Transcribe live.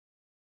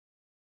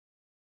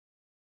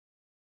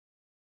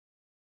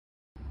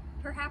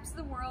Perhaps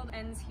the World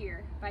Ends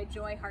Here by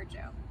Joy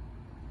Harjo.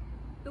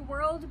 The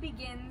world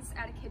begins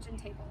at a kitchen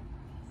table.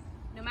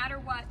 No matter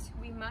what,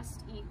 we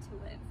must eat to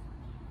live.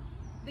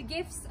 The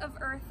gifts of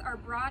earth are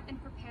brought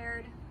and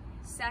prepared,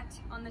 set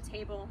on the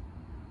table.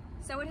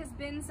 So it has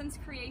been since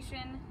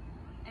creation,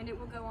 and it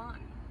will go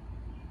on.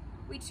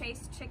 We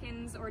chase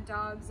chickens or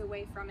dogs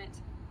away from it.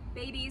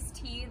 Babies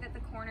teethe at the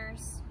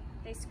corners.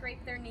 They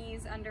scrape their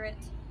knees under it.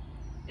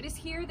 It is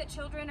here that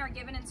children are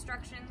given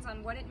instructions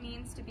on what it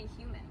means to be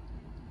human.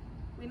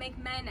 We make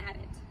men at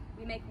it.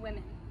 We make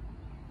women.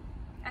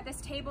 At this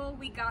table,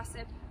 we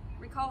gossip,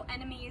 recall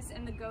enemies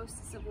and the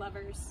ghosts of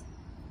lovers.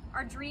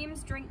 Our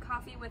dreams drink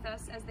coffee with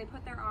us as they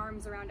put their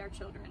arms around our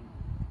children.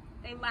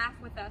 They laugh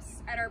with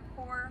us at our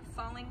poor,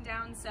 falling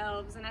down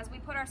selves, and as we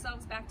put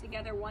ourselves back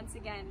together once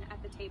again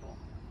at the table.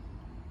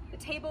 The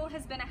table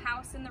has been a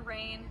house in the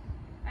rain,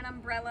 an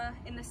umbrella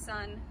in the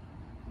sun.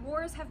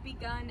 Wars have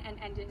begun and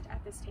ended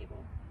at this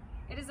table.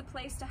 It is a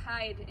place to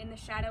hide in the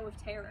shadow of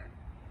terror,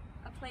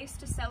 a place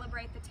to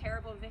celebrate the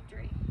terrible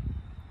victory.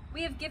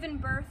 We have given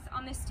birth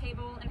on this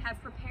table and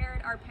have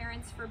prepared our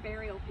parents for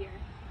burial here.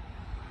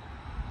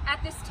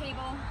 At this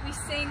table, we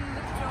sing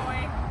with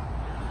joy,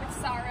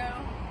 with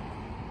sorrow.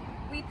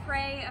 We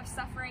pray of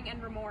suffering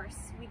and remorse.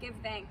 We give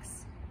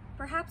thanks.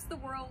 Perhaps the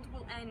world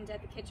will end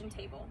at the kitchen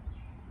table,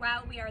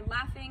 while we are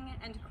laughing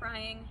and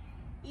crying,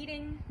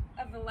 eating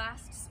of the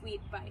last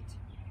sweet bite.